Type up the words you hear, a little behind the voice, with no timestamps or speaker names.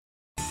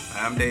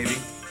I'm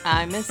Davey.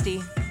 I'm Misty.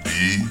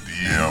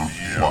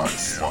 DM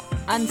Watts.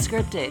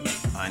 Unscripted.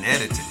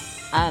 Unedited.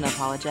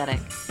 Unapologetic.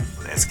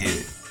 Let's get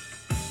it.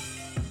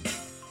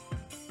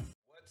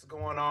 What's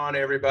going on,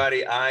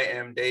 everybody? I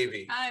am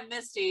Davey. I'm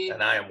Misty.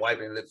 And I am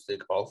wiping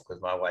lipstick off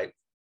because my wife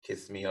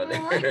kissed me on I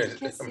there. like to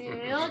kiss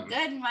you. You look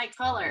good in my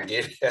color.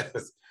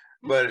 Yes.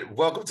 But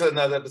welcome to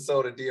another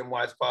episode of DM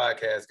Watts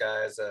Podcast,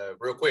 guys.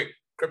 Real quick,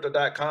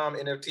 Crypto.com,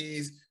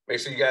 NFTs. Make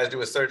sure you guys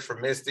do a search for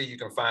Misty. You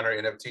can find our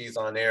NFTs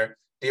on there.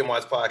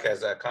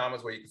 DMWattsPodcast.com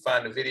is where you can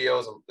find the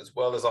videos as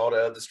well as all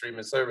the other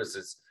streaming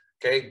services.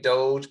 Okay,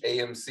 Doge,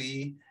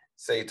 AMC,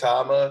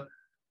 Saitama,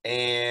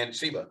 and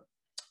Shiba.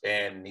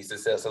 And Nisa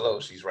says hello.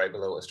 She's right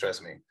below us.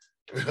 Trust me.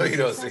 You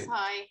don't see.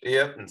 Hi.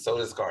 Yep, and so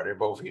does Carter. They're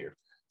both here.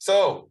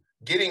 So,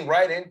 getting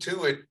right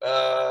into it.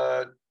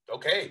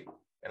 Okay,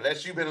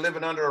 unless you've been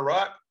living under a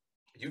rock,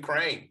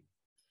 Ukraine.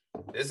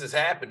 This is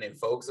happening,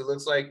 folks. It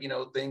looks like,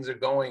 things are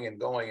going and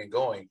going and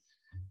going.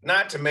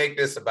 Not to make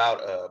this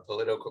about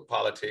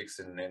politics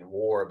and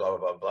war, blah,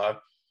 blah, blah,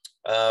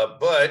 blah.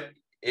 But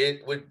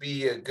it would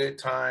be a good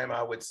time,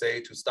 I would say,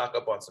 to stock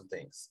up on some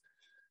things.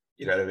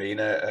 You know what I mean?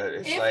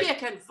 If you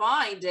can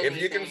find anything.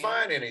 If you can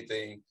find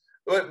anything.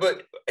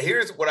 But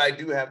here's what I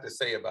do have to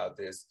say about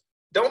this.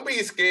 Don't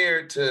be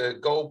scared to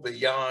go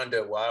beyond,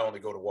 I only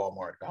go to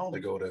Walmart. I only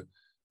go to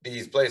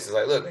these places.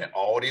 Like, look, man,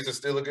 all these are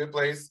still a good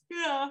place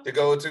to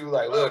go to.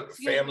 Like, look,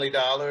 Family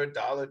Dollar,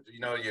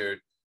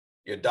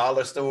 your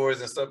dollar stores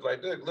and stuff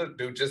like that. Look,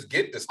 dude, just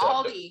get the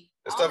stuff. Aldi.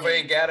 The stuff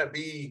ain't gotta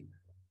be,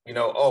 I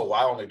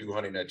only do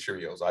Honey Nut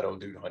Cheerios. I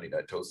don't do Honey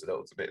Nut Toasted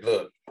Oats. But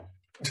look,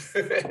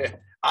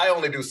 I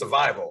only do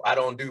survival. I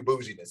don't do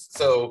bouginess.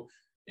 So,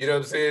 you know what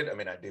I'm saying? I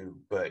mean, I do,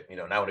 but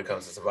not when it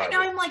comes to survival.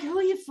 I know, I'm like, who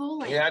are you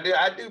fooling? Yeah,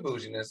 I do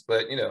bouginess,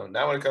 but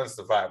not when it comes to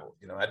survival.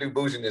 I do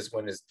bouginess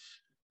when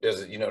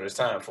there's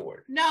time for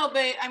it. No,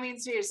 but I mean,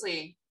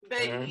 seriously,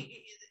 but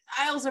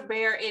aisles are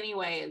bare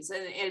anyways,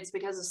 and it's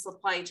because of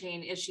supply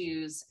chain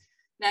issues.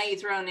 Now you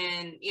thrown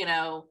in,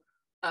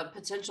 a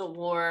potential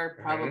war,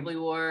 probably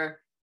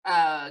war.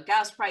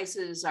 Gas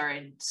prices are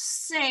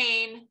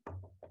insane.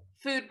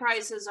 Food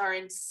prices are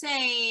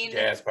insane.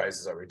 Gas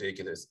prices are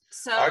ridiculous.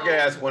 So our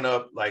gas went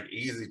up like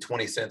easily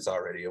 20 cents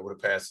already over the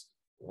past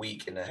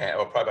week and a half,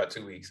 or probably about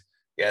 2 weeks.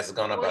 Gas has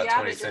gone up about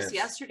 20 cents. Just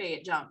yesterday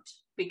it jumped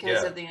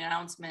because of the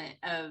announcement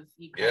of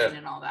Ukraine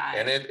and all that.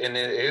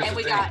 And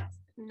we got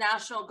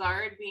National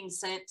Guard being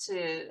sent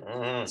to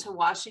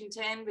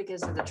Washington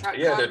because of the truck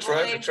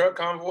convoy. the truck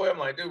convoy. I'm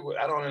like, dude,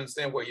 I don't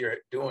understand what you're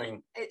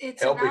doing.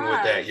 It's helping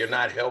enough. With that. You're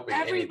not helping.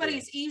 Everybody's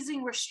anything.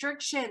 easing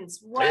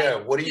restrictions. What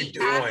are you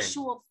doing?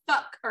 Actual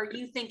fuck are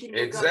you thinking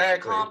you're going to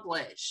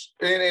accomplish?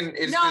 And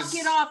it's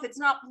get off. It's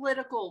not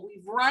political.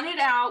 We've run it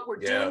out. We're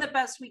doing the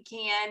best we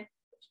can.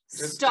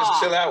 Just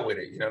chill out with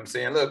it. You know what I'm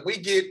saying? Look, we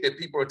get that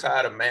people are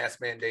tired of mask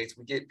mandates.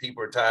 We get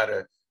people are tired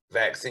of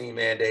vaccine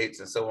mandates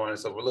and so on and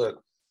so forth.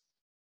 Look,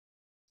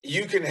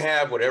 you can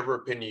have whatever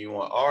opinion you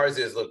want. Ours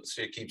is, look,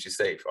 shit keeps you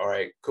safe. All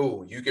right,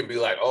 cool. You can be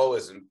like, oh,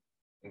 it's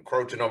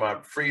encroaching on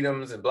my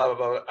freedoms and blah, blah,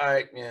 blah. All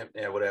right,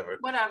 yeah, whatever.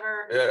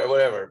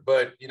 Whatever.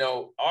 But,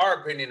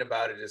 our opinion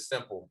about it is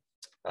simple.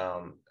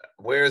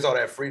 Where's all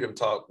that freedom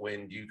talk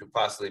when you could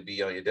possibly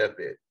be on your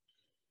deathbed?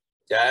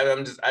 Yeah, I don't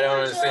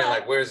understand.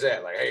 Like, where's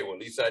that? Like, hey, well, at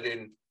least I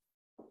didn't,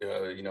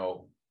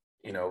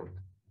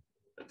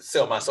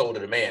 sell my soul to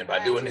the man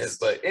by doing this.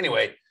 But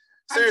anyway,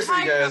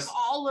 seriously, guys,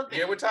 all of it.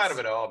 Yeah, we're tired of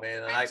it all,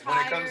 man. Like when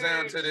it comes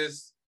down to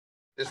this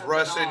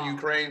Russia,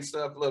 Ukraine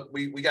stuff, look,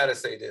 we got to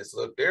say this.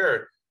 Look,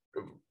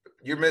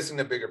 you're missing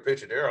the bigger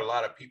picture. There are a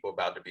lot of people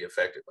about to be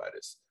affected by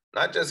this,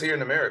 not just here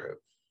in America.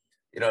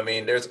 You know what I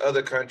mean? There's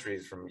other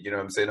countries from,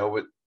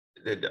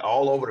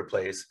 all over the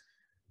place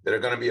that are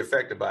going to be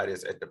affected by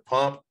this at the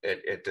pump,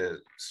 at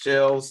the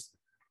shelves,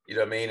 you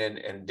know what I mean?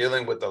 And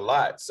dealing with a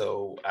lot.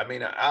 So, I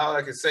mean, all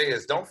I can say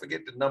is don't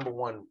forget the number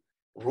one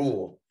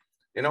rule.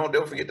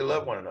 Don't forget to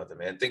love one another,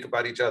 man. Think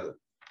about each other.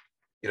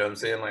 You know what I'm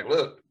saying? Like,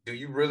 look, do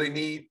you really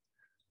need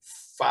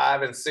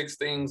 5 and 6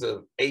 things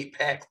of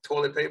 8-pack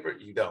toilet paper?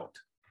 You don't.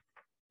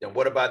 Then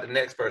what about the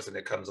next person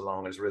that comes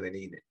along and is really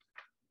needing it?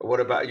 Or what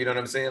about, you know what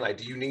I'm saying? Like,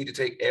 do you need to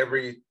take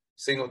every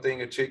single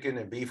thing of chicken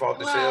and beef off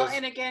the shelves?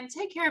 And again,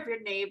 take care of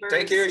your neighbors.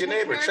 Take care of your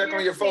neighbors. Check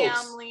on your folks.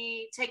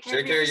 Family. Take care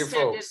of your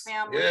extended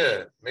family.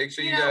 Yeah. Make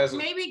sure you guys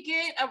maybe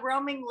get a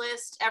roaming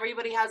list.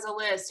 Everybody has a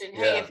list. And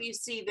hey, if you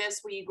see this,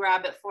 will you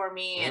grab it for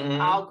me?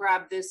 And I'll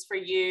grab this for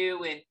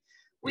you. And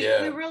we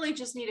really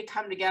just need to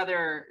come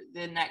together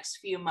the next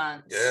few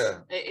months. Yeah.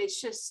 It's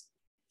just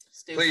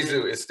stupid. Please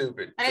do. It's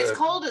stupid. And it's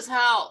cold as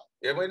hell.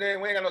 Yeah, we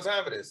ain't got no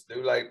time for this,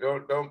 dude. Like,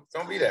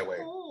 don't be that way.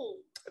 Cold.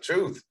 The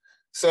truth.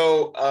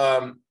 So,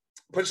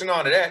 pushing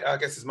on to that, I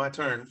guess it's my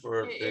turn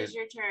for is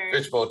your turn.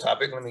 Fishbowl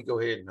topic. Let me go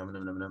ahead.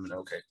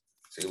 Okay.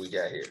 See what we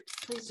got here.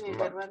 Please do a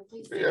good one.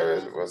 Please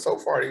do. Well, so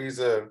far these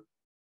here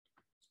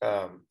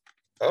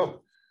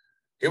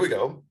we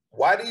go.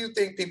 Why do you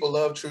think people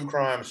love true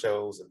crime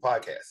shows and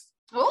podcasts?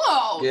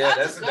 Oh, yeah,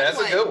 that's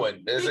a good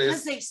one.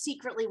 Because they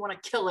secretly want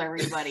to kill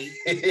everybody.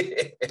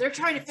 They're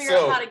trying to figure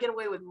out how to get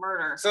away with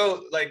murder.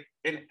 So like,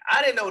 and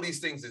I didn't know these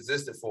things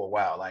existed for a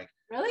while. Like,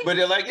 really? But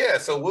they're like, yeah.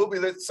 So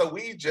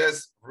we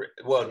just,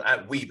 well,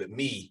 not we, but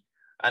me.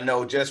 I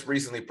know just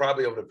recently,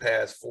 probably over the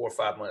past 4 or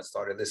 5 months,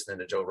 started listening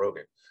to Joe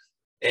Rogan,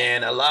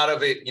 and a lot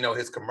of it,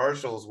 his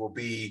commercials will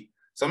be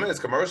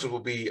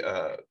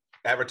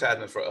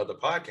advertisements for other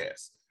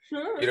podcasts.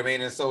 Sure. You know what I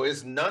mean? And so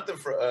it's nothing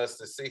for us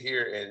to sit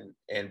here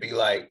and be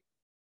like,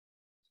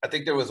 I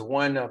think there was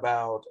one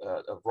about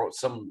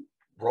some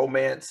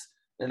romance,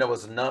 and there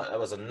was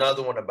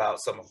another one about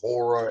some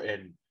horror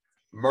and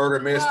murder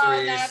mysteries.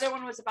 Well, the other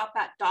one was about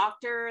that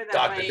doctor.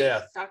 Dr.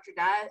 Death. Dr.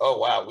 Death. Oh,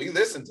 wow. We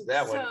listened to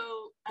that one.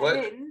 So what?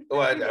 I didn't.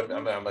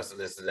 I must have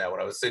listened to that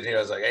one. I was sitting here.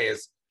 I was like, hey,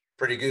 it's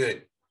pretty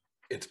good.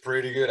 It's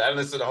pretty good. I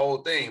listened to the whole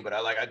thing, but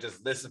I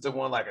just listened to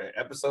one, like an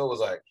episode,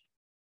 was like,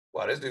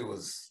 wow, this dude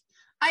was.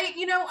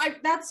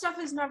 That stuff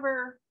has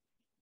never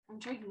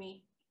intrigued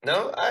me.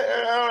 No,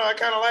 I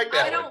kind of like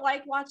that. I don't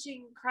like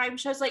watching crime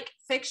shows, like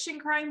fiction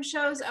crime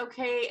shows.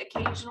 Okay,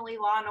 occasionally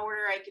Law and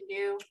Order I can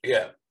do.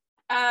 Yeah.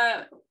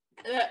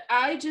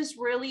 I just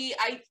really,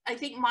 I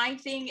think my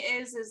thing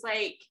is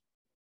like,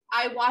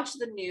 I watch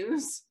the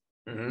news,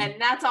 and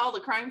that's all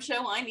the crime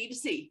show I need to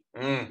see.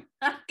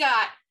 I've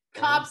got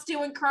cops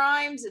doing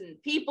crimes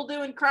and people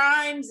doing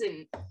crimes,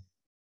 and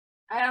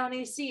I don't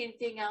need to see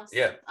anything else.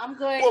 Yeah. I'm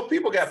good. Well,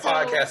 people got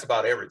podcasts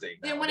about everything.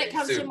 Then when it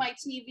comes to my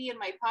TV and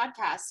my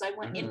podcasts, I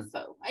want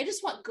info. I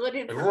just want good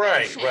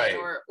information, right.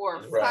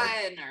 or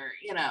fun, or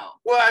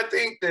Well, I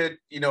think that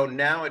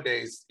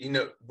nowadays,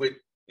 with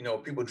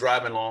people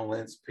driving long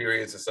length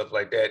periods and stuff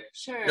like that.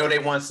 Sure. They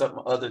want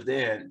something other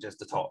than just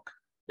to talk.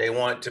 They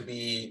want to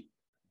be,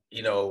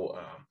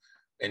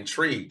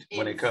 intrigued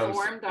when it comes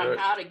informed on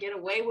how to get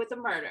away with a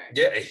murder.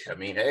 Yeah, I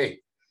mean, hey.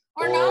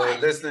 Or not.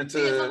 Listening to,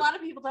 because a lot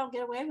of people don't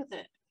get away with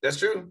it. That's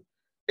true.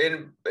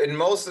 And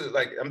most of,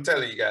 like, I'm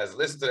telling you guys,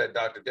 listen to that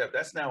Dr. Death.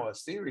 That's now a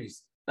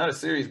series. Not a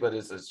series, but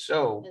it's a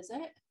show. Is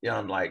it? Yeah,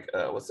 I'm like,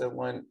 what's that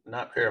one?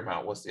 Not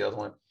Paramount. What's the other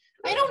one?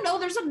 I don't know.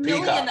 There's a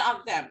million Peacock.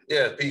 of them.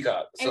 Yeah,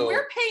 Peacock. And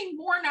we're paying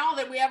more now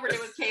than we ever did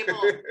with cable.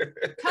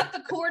 Cut the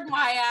cord,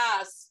 my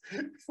ass.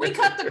 We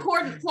cut the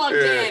cord and plugged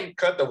in.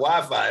 Cut the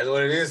Wi-Fi is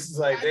what it is. It's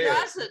like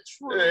that's the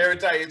truth. Every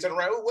time you turn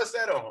around, what's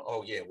that on?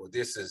 Oh yeah, well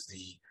this is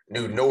the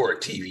new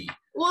Nord TV.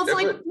 Well, it's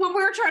like when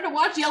we were trying to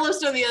watch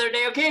Yellowstone the other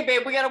day. Okay,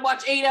 babe, we got to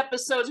watch 8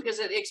 episodes because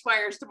it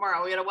expires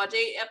tomorrow. We got to watch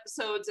 8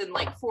 episodes in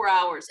like 4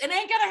 hours. It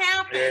ain't gonna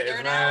happen. Yeah,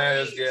 it's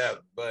nice. Yeah,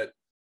 but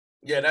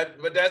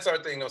that's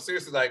our thing. No,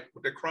 seriously, like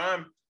with the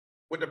crime.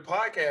 With the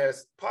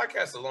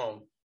podcast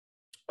alone,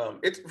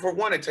 it's for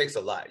one, it takes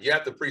a lot. You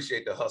have to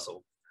appreciate the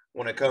hustle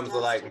when it comes to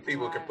like when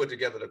people can put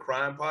together the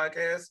crime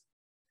podcast.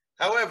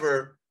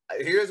 However,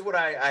 here's what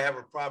I have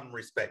a problem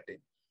respecting: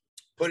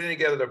 putting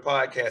together the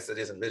podcast that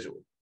isn't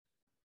visual.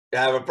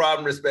 I have a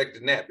problem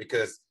respecting that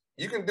because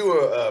you can do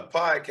a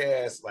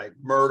podcast like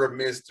murder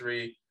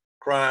mystery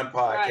crime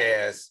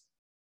podcast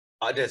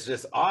that's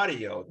just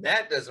audio.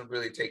 That doesn't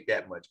really take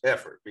that much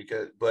effort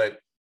but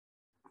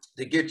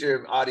to get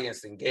your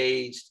audience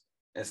engaged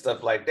and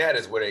stuff like that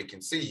is where they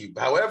can see you.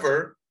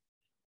 However,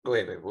 go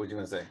ahead, babe. What were you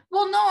gonna say?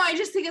 Well, no, I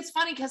just think it's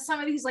funny because some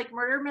of these like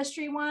murder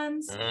mystery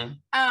ones,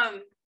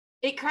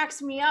 it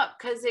cracks me up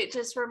because it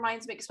just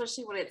reminds me,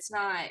 especially when it's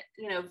not,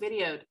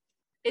 videoed.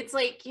 It's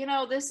like,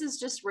 this is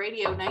just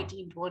radio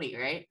 1920,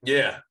 right?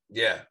 Yeah.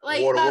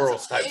 Like War of the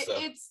Worlds type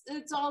stuff.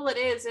 It's all it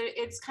is.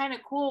 It's kind of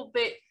cool,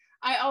 but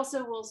I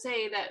also will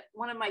say that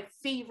one of my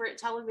favorite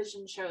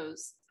television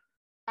shows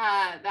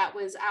that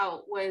was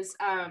out was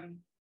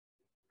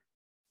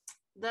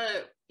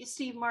the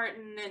Steve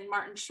Martin and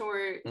Martin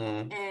Short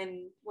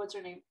and what's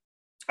her name?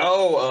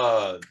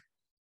 Oh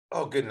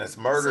goodness,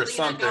 Murder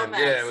Selena something. Gomez.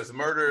 Yeah, it was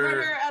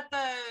murder at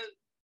the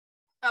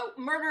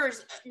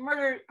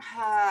murder.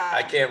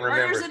 I can't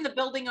remember. Murders in the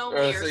building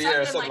only,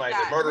 or something like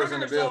that. Murderers in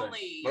the building.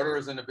 Only.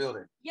 Murderers in the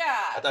building. Yeah.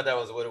 I thought that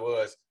was what it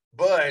was,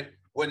 but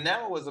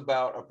now it was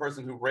about a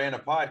person who ran a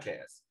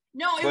podcast.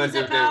 No, it was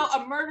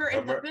about a murder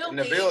in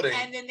the building,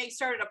 and then they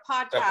started a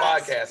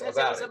podcast because it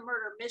was a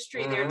murder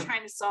mystery. They were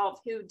trying to solve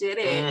who did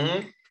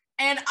it,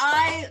 and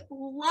I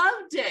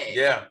loved it.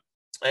 Yeah,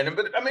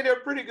 but I mean, they're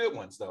pretty good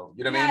ones, though.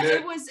 You know what I mean?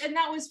 It was, and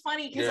that was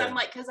funny because I'm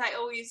like, because I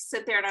always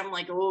sit there and I'm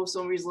like, oh,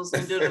 somebody's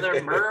listening to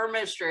their murder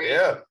mystery.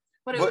 Yeah,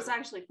 but it was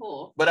actually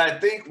cool. But I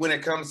think when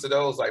it comes to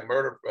those like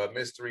murder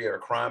mystery or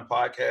crime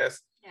podcasts.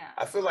 Yeah.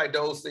 I feel like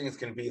those things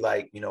can be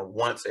like,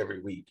 once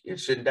every week. It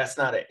shouldn't, that's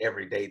not an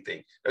everyday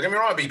thing. Don't get me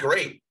wrong, it'd be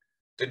great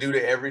to do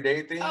the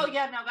everyday thing. Oh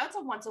yeah, no, that's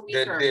a once a week.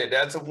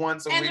 That's a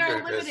once a week. And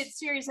they're a limited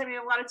series. I mean,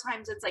 a lot of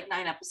times it's like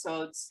 9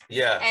 episodes.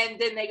 Yeah. And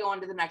then they go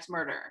on to the next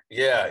murder.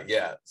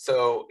 Yeah.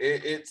 So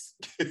it's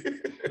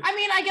I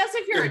mean, I guess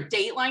if you're a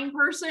Dateline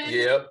person.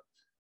 Yep.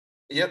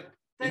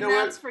 Then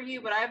that's for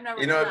you, but I've never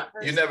been that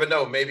person. You never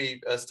know.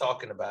 Maybe us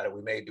talking about it,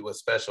 we may do a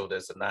special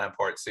that's a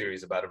 9-part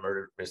series about a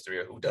murder mystery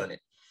or whodunit.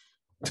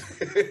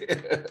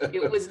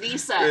 It was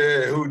Lisa.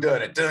 Yeah, who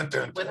done it? Dun,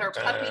 dun, with her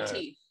puppy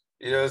teeth.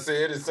 You know what I'm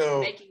saying? And so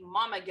making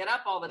mama get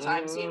up all the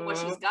time, seeing what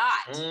she's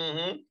got.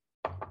 Mm-hmm.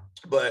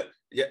 But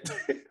yeah,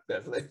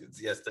 that's like it's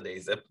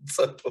yesterday's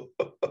episode.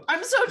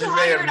 I'm so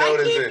tired.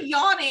 I keep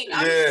yawning.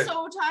 I'm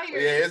so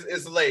tired. Yeah,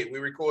 it's late.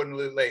 We're recording a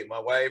little late. My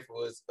wife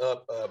was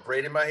up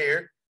braiding my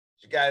hair.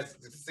 You guys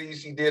see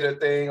she did her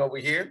thing over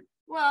here.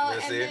 Well,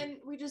 and then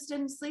we just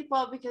didn't sleep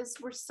well because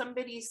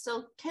somebody's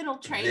still kennel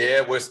training.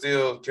 Yeah, we're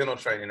still kennel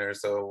training her.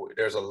 So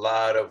there's a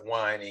lot of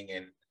whining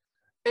and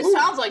it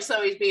sounds like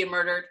Zoe's being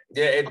murdered.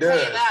 Yeah, it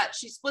does. Tell you that.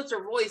 She splits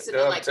her voice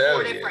into like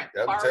 4 different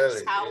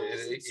barks, howls,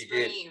 and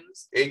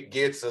screams. It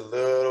gets a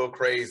little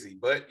crazy,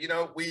 but you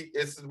know, we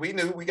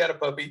knew we got a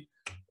puppy,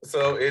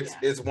 so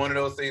it's one of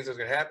those things that's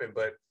gonna happen.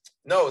 But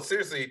no,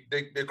 seriously,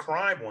 the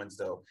crime ones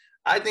though,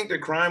 I think the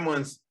crime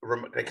ones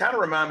they kind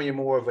of remind me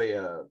more of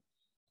a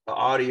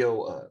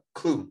audio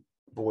Clue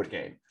board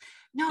game.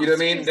 No, you know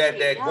what I mean?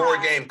 That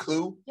board game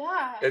Clue.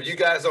 Yeah. If you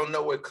guys don't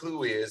know what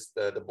Clue is,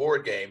 the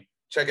board game.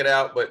 Check it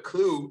out. But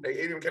Clue,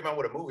 they even came out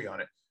with a movie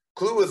on it.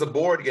 Clue is a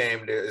board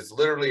game that is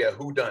literally a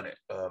whodunit.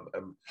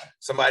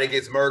 Somebody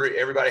gets murdered.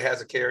 Everybody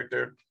has a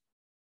character,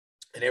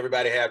 and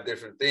everybody have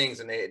different things,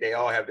 and they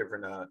all have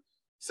different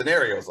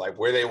scenarios, like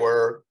where they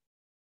were.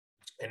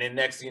 And then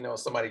next,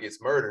 somebody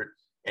gets murdered,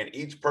 and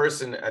each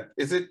person I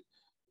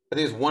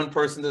think it's one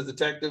person, the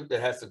detective, that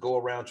has to go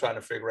around trying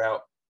to figure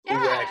out who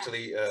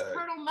actually.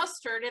 Colonel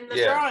Mustard in the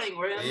drawing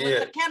room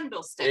with the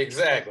candlestick.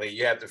 Exactly.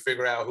 You have to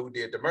figure out who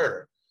did the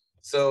murder.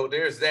 So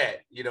there's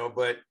that,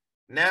 but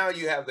now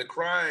you have the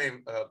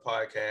crime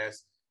podcast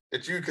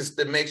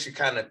that makes you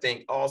kind of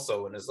think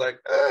also. And it's like,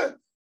 I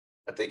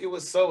think it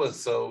was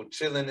so-and-so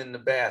chilling in the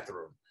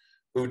bathroom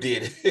who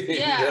did it.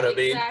 Yeah, you know what I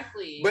mean?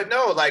 Exactly. But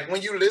no, like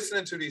when you're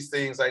listening to these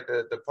things, like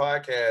the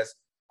podcast,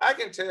 I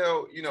can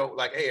tell,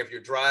 like, hey, if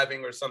you're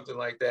driving or something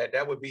like that,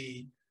 that would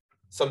be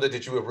something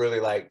that you would really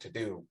like to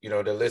do,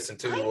 to listen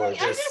to. I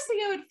just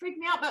think it would freak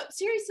me out. But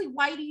seriously,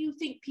 why do you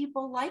think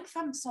people like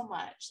them so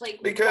much? Like,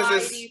 because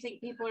why do you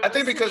think people are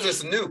think because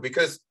it's new.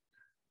 Because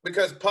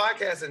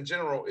podcasts in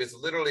general is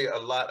literally a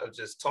lot of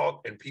just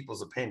talk and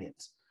people's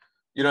opinions.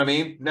 You know what I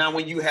mean? Now,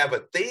 when you have a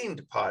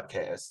themed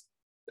podcast,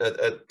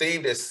 a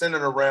theme that's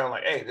centered around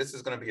like, hey, this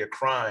is going to be a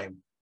crime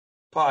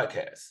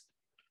podcast.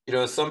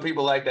 Some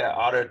people like that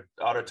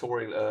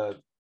auditory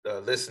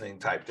listening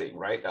type thing,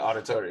 right? The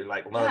auditory,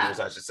 like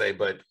learners, I should say,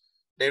 but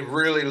they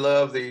really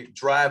love the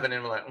driving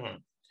and like,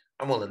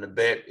 I'm willing to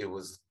bet it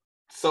was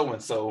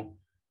so-and-so,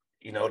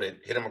 that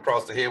hit him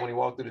across the head when he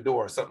walked through the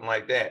door or something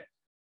like that.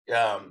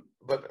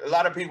 But a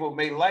lot of people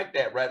may like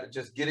that rather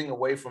just getting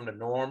away from the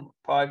norm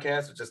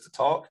podcast or just to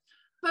talk.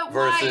 But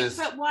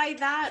why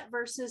that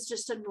versus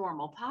just a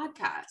normal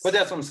podcast? But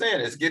that's what I'm saying.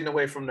 It's getting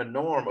away from the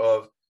norm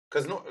of,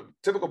 because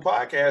typical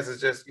podcast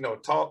is just,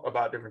 talk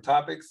about different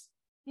topics.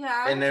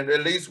 Yeah. And then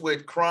at least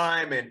with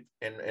crime and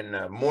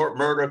more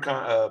murder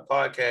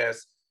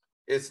podcasts,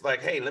 it's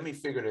like, hey, let me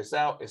figure this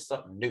out. It's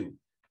something new.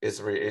 You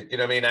know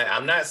what I mean?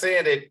 I'm not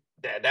saying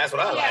that's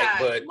what I like,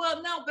 but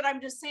but I'm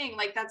just saying,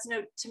 like,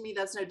 to me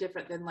that's no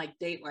different than like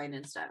Dateline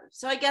and stuff.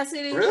 So I guess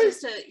it is really?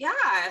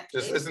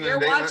 Just listen you're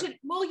to watching.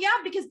 Well, yeah,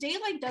 because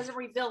Dateline doesn't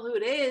reveal who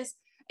it is.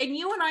 And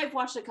you and I have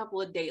watched a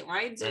couple of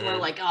Datelines, and we're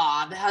like,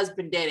 oh, the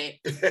husband did it.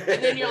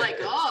 And then you're like,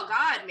 oh,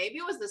 God, maybe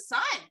it was the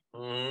son.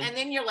 And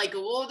then you're like,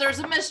 well, there's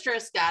a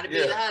mistress, got to be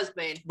the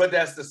husband. But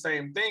that's the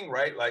same thing,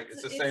 right? Like,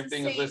 it's the same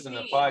thing as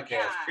listening to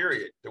podcasts,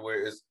 period. To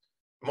where it's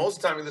most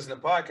of the time you listen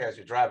to podcasts,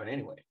 you're driving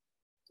anyway.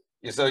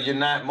 So you're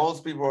not,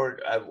 most people are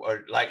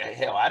like,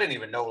 hell, I didn't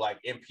even know like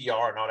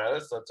NPR and all that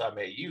other stuff until I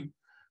met you.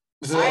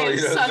 So, I am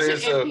such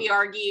an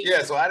NPR geek.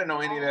 Yeah, so I didn't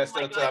know any of that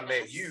stuff until I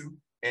met you.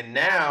 And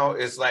now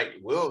it's like,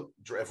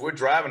 if we're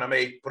driving, I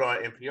may put on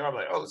NPR. I'm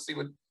like, oh, let's see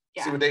what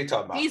they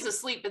talk about. He's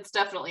asleep. It's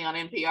definitely on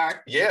NPR.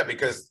 Yeah,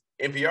 because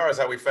NPR is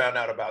how we found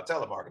out about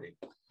telemarketing.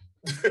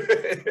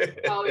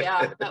 Oh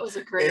yeah, that was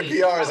a great.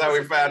 NPR is how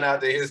we found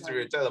out the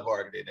history of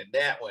telemarketing, and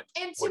that one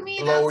would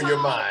blow your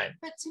mind.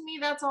 But to me,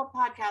 that's all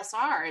podcasts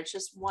are. It's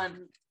just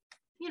one.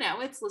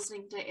 It's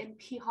listening to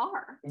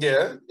NPR.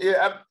 Yeah.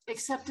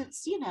 Except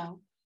it's we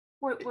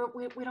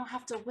don't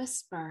have to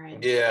whisper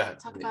and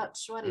talk about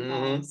sweaty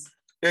balls.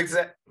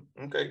 Exactly.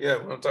 Okay. Yeah.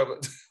 We'll talk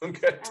about.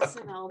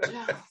 SNL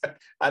Joe.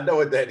 I know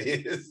what that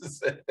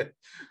is.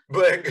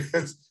 But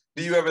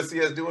do you ever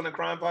see us doing a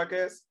crime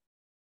podcast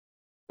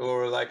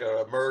or like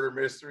a murder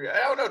mystery?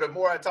 I don't know. The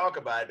more I talk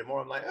about it, the more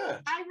I'm like,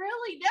 I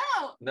really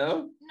don't.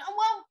 No. No.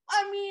 Well,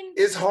 I mean,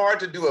 it's hard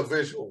to do a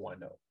visual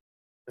one though.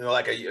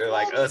 Like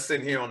us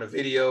sitting here on the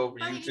video for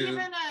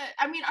YouTube.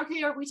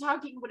 Okay, are we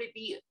talking, would it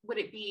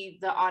be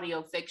the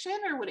audio fiction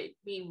or would it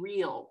be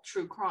real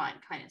true crime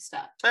kind of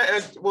stuff?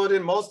 Well,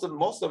 then most of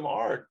them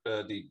are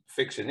the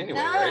fiction anyway,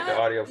 right? The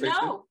audio fiction.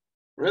 No.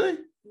 Really?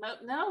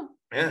 No.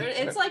 Yeah.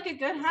 It's like a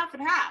good half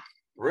and half.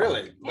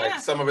 Really? Yeah.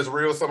 Like some of it's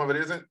real, some of it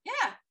isn't?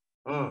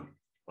 Yeah.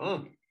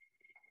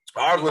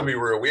 Ours wouldn't be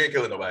real. We ain't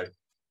killing nobody.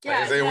 Yeah, I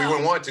ain't saying we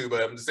wouldn't want to,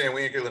 but I'm just saying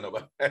we ain't killing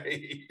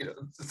nobody.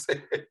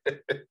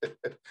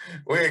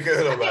 We ain't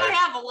good I on mean, I like.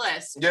 have a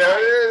list. Yeah,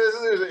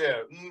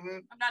 yeah.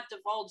 I'm not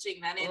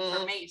divulging that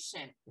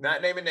information.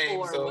 Not naming names.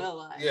 Or So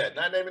will I? yeah,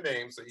 not naming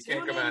names. So you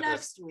can't come out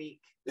next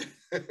week.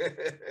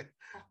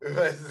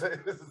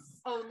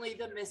 Only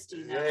the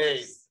Misty knows.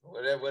 Hey,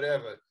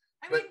 whatever.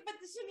 I mean, but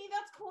to me,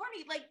 that's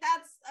corny. Like,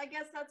 I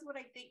guess that's what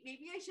I think.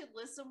 Maybe I should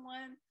listen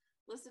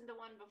to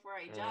one before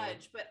I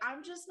judge, but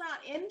I'm just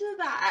not into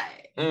that.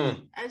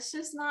 It's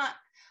just not.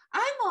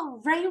 I'm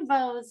on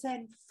rainbows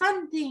and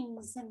fun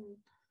things and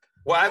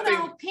I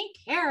think pink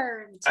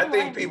hair. I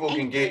think people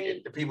can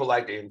get people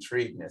like the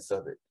intrigueness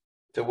of it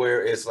to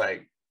where it's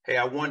like, hey,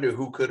 I wonder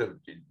who could have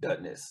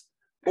done this,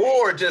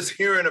 or just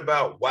hearing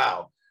about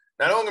wow.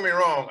 Now, don't get me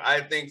wrong.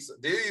 I think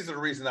these are the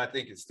reasons I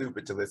think it's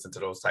stupid to listen to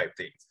those type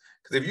things.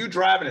 Because if you're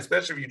driving,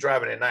 especially if you're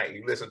driving at night,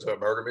 you listen to a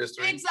murder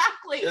mystery.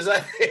 Exactly. It's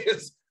like,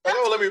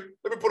 oh, let me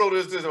put on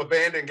this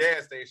abandoned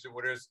gas station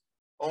where there's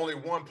only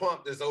one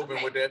pump that's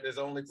open with that. There's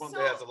only pump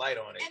that has a light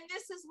on it. And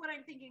this is what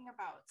I'm thinking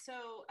about. So,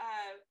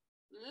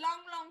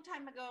 long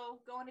time ago,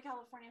 going to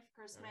California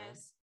for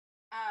Christmas,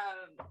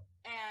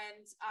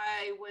 and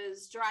I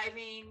was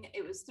driving.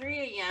 It was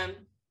 3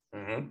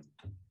 a.m.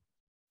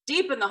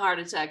 Deep in the heart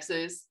of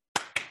Texas.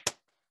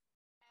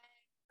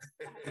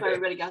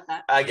 Everybody got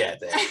that? I got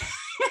that.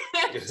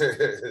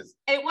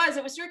 It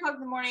was 3 o'clock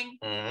in the morning.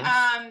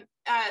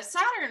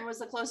 Saturn was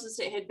the closest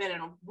it had been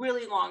in a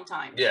really long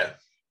time. Yeah.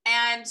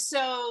 And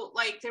so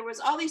like there was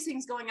all these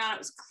things going on. It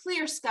was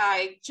clear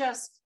sky,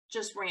 just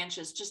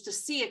ranches, just a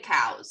sea of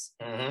cows.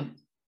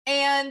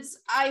 And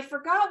I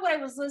forgot what I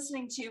was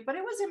listening to, but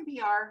it was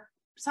NPR,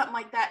 something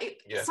like that.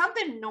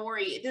 Something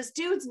Nori, this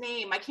dude's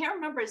name, I can't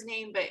remember his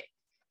name, but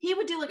he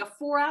would do like a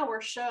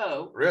 4-hour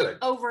show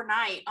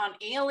overnight on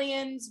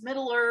aliens,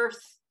 Middle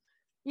Earth,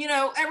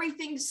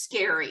 everything's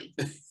scary.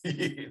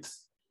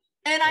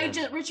 And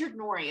Richard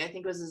Nori, I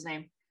think was his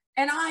name.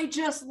 And I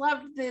just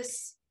loved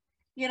this,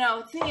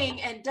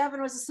 thing. And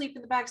Devin was asleep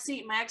in the back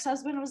seat. My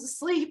ex-husband was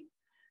asleep.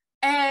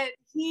 And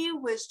he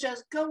was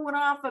just going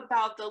off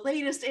about the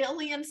latest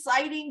alien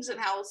sightings and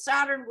how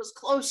Saturn was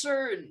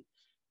closer and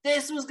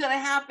this was going to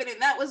happen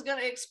and that was going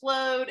to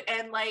explode.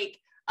 And like,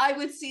 I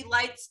would see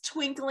lights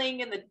twinkling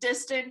in the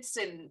distance.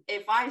 And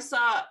if I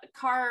saw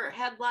car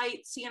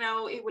headlights,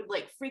 it would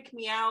like freak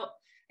me out.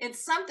 And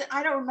something,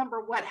 I don't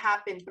remember what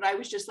happened, but I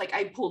was just like,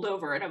 I pulled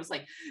over and I was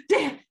like,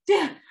 Dan,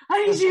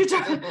 I need you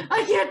to,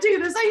 I can't do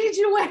this. I need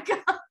you to wake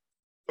up.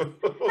 I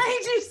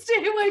need you to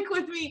stay awake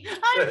with me.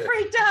 I'm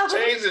freaked out.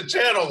 Change the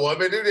channel,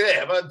 woman. Do that.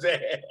 How about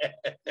that?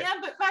 Yeah,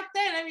 but back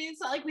then, I mean, it's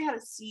not like we had a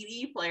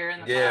CD player in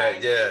the car.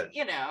 Yeah.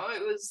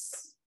 It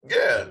was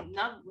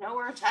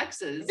nowhere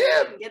Texas.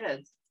 Yeah. Get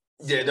it.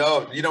 Yeah,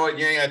 no, you know what?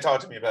 You ain't got to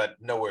talk to me about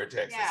nowhere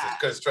Texas.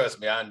 Because trust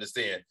me, I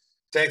understand.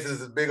 Texas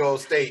is a big old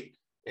state.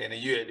 And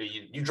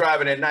you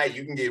driving at night,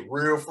 you can get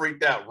real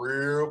freaked out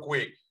real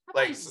quick.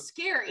 Like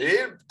scary.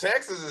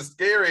 Texas is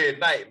scary at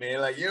night, man.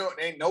 Like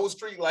ain't no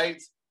street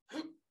lights.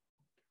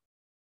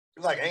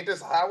 Like, ain't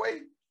this a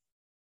highway?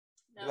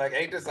 No. Like,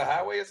 ain't this a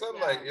highway or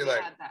something? Like, you're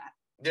like,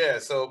 yeah.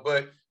 So,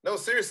 but no,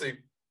 seriously.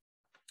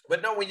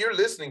 But no, when you're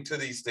listening to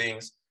these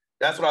things,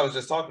 that's what I was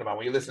just talking about.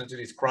 When you're listening to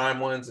these crime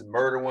ones and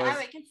murder ones,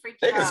 they can freak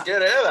you out. They can scare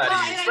the hell out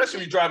of you, especially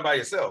when you're driving by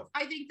yourself.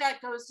 I think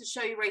that goes to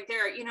show you right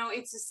there.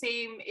 It's the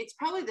same. It's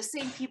probably the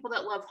same people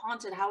that love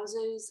haunted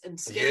houses and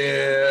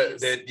scary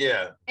movies.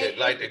 That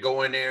like to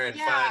go in there and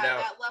find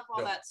out. That love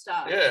all that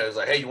stuff. Yeah, it's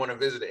like, hey, you want to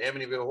visit the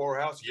Amityville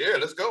Horror House? Yeah,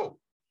 let's go.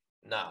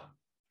 No.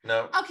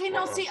 Okay,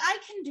 no, see, I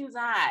can do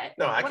that.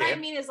 No, I can't. What I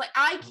mean is, like,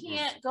 I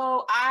can't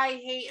go.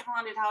 I hate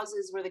haunted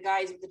houses where the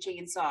guys with the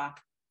chainsaw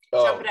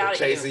jumping out at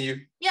chasing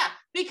you. Yeah,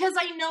 because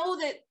I know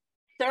that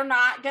they're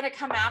not gonna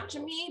come after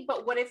me.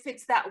 But what if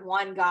it's that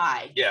one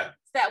guy? Yeah,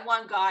 it's that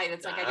one guy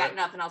that's like, I got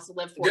nothing else to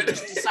live for. And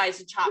just decides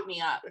to chop me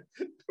up.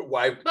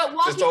 Wife, but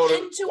walking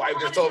into a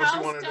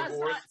haunted house does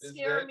not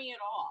scare me at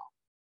all.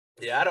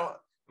 Yeah, I don't.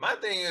 My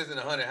thing is in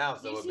a haunted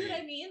house. You see what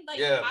I mean? Like,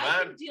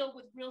 I can deal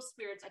with real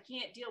spirits. I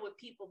can't deal with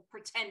people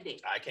pretending.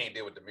 I can't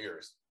deal with the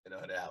mirrors in a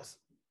haunted house.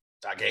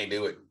 I can't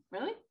do it.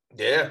 Really?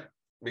 Yeah,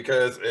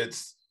 because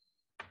it's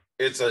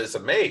a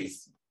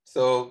maze.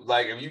 So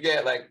like, if you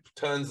get like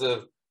tons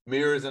of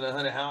mirrors in a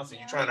haunted house and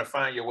you're trying to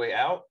find your way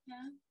out,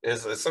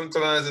 it's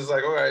sometimes it's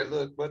like, all right,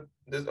 look, what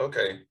this?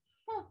 Okay,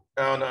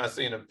 I don't know. I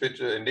seen a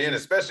picture, and then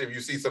especially if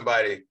you see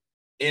somebody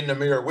in the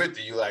mirror with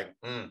you, like,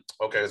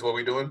 okay, that's what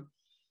we doing.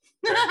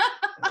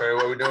 Okay,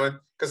 what we doing?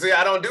 Because see,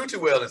 I don't do too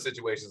well in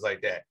situations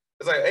like that.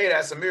 It's like, hey,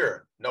 that's a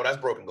mirror. No, that's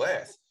broken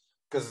glass.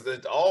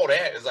 Because all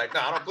that is like, no,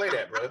 I don't play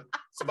that, bro.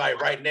 Somebody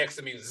right next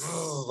to me,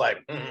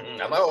 like, I'm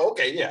like, oh,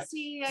 okay, yeah.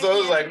 See,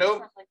 so it's like,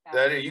 nope.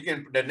 That you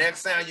can. The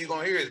next sound you're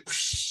gonna hear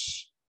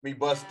is me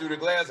bust through the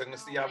glass. I'm gonna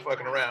see y'all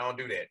fucking around. I don't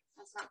do that.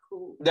 That's not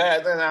cool.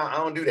 I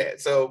don't do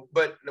that. So,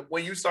 but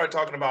when you start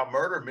talking about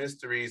murder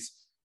mysteries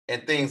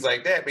and things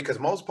like that, because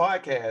most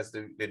podcasts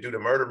they do the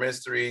murder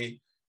mystery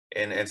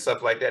and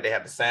stuff like that, they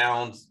have the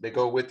sounds that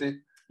go with it.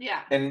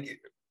 Yeah. And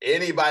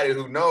anybody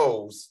who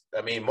knows,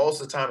 I mean, most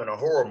of the time in a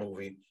horror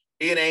movie,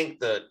 it ain't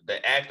the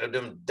act of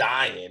them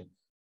dying.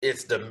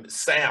 It's the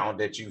sound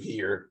that you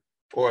hear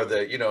or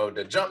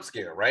the jump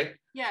scare, right?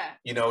 Yeah.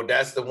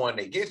 That's the one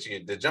that gets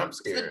you, the jump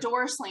scare. The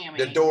door slamming.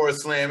 The door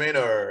slamming,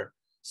 or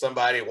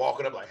somebody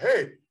walking up like,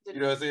 hey, you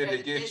know what I'm saying,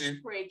 to get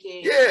you.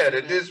 Breaking. Yeah,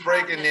 the disc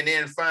breaking, and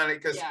then finally,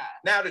 because Yeah.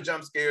 now the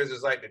jump scares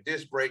is like the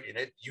disc break, and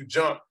you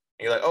jump,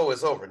 and you're like, oh,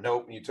 it's over.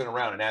 Nope, and you turn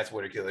around, and that's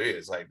where the killer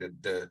is. Like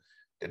the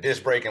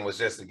disc breaking was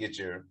just to get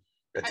your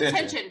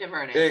attention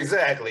diverted.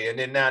 Exactly, and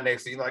then now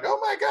next thing you're like, oh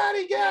my God,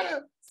 he got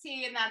him.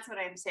 See, and that's what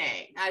I'm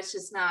saying. It's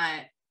just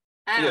not.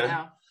 I don't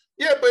know.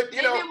 Yeah, but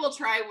maybe we'll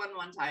try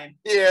one time.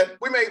 Yeah,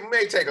 we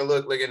may take a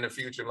look in the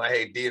future, like,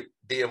 hey,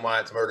 DM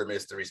Watts murder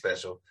mystery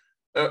special.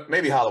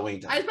 Maybe Halloween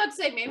time. I was about to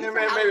say maybe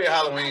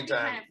Halloween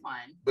time. Kind of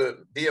fun.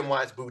 But DM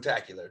Watts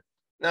Bootacular.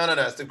 No,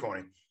 it's too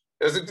corny.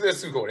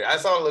 It's too corny. I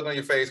saw the look on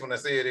your face when I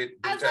said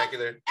it.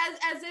 Bootacular.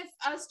 As if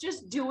us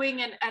just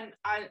doing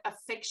a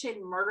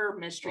fiction murder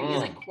mystery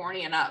isn't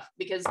corny enough,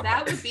 because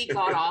that would be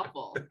god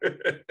awful.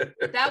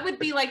 That would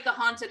be like the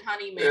Haunted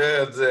Honeymoon.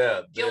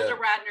 Yeah. Gilda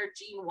Radner,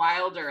 Gene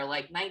Wilder,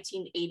 like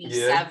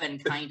 1987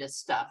 kind of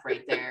stuff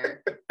right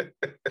there.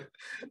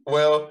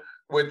 Well,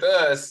 with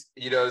us,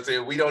 we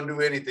don't do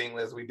anything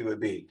unless we do it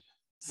big.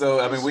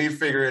 So, I mean, we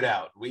figure it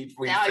out. We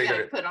now I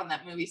gotta put on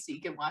that movie so you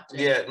can watch it.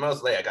 Yeah,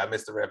 mostly I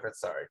missed the reference.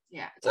 Sorry.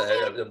 Yeah. I'm sorry.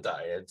 I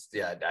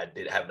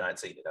have not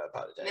seen it. I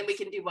apologize. And then we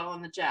can do Well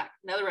in the Jack.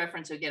 Another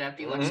reference you'll get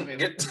after you watch the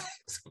movie.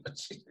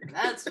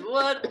 That's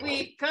what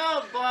we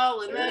call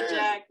Ball in the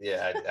Jack.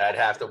 Yeah, I'd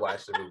have to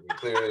watch the movie.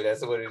 Clearly,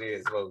 that's what it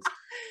is, folks.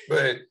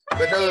 But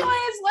anyways,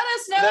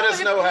 let us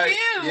know how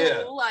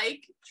you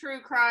like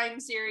true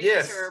crime series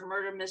or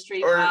murder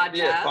mystery podcasts.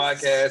 Yeah,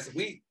 podcasts.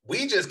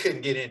 We just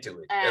couldn't get into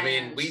it. I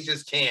mean, we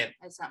just can't.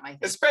 It's not my thing.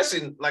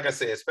 Especially, like I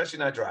said, especially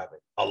not driving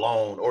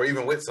alone or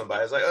even with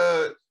somebody. It's like,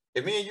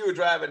 if me and you were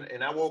driving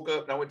and I woke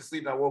up and I went to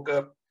sleep and I woke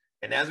up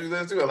and as we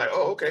listened to it, I'm like,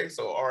 oh, okay,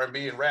 so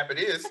R&B and rap it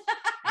is.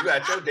 You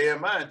got your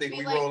damn mind thinking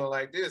we rolling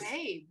like this.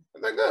 Babe,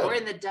 like, no. we're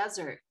in the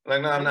desert.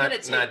 Like, no, I'm not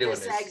doing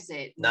this.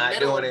 Exit, not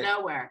doing it.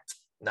 Nowhere.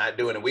 Not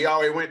doing it. We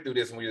already went through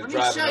this when we was driving.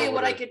 Let me show you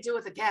what I could do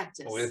with a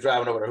cactus. When we was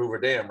driving over to Hoover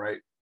Dam, right?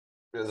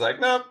 It was like,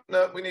 no,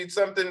 we need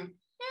something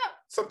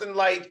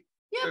light.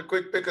 Yeah.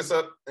 Quick pick us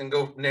up and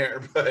go from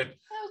there. But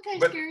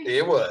scary.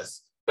 It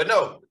was. But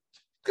no,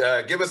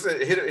 give us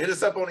hit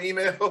us up on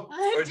email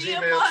or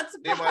Gmail,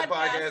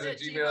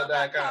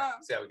 dmwatspodcast@gmail.com.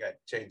 See how we got to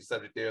change the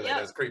subject there? Like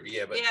that's creepy,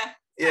 yeah. But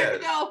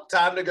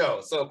time to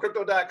go. So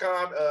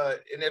crypto.com,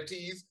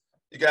 NFTs.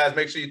 You guys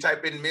make sure you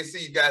type in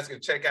Missy. You guys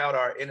can check out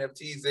our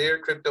NFTs there.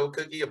 Crypto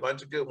Cookie, a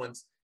bunch of good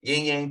ones.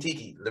 Yin Yang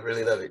Tiki,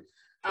 really love it.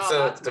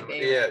 Oh, so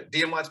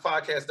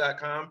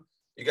dmwatchpodcast.com.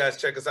 You guys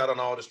check us out on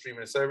all the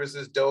streaming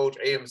services, Doge,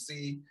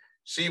 AMC,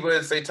 Shiba,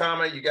 and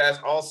Saitama. You guys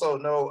also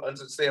know,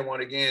 understand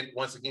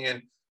once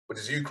again, with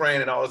this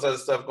Ukraine and all this other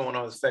stuff going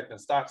on, it's affecting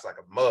stocks like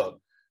a mug.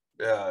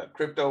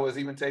 Crypto is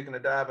even taking a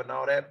dive and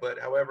all that, but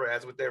however,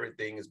 as with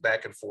everything, it's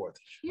back and forth.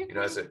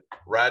 I said,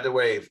 ride the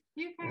wave.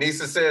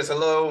 Nisa says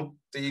hello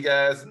to you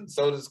guys, and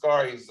so does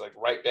Scar. He's like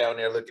right down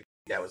there looking.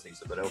 That was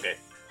Nisa, but okay,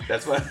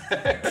 that's fine.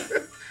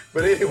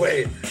 But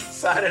anyway,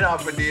 signing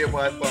off for DM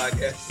Watch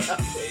Podcast,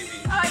 baby.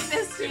 I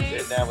missed you.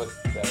 And that was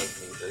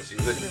Nisa.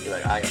 She's looking at me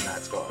like I am not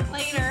Scar.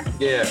 Later.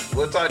 Yeah,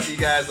 we'll talk to you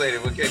guys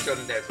later. We'll catch you on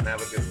the next one.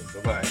 Have a good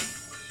one. Bye bye.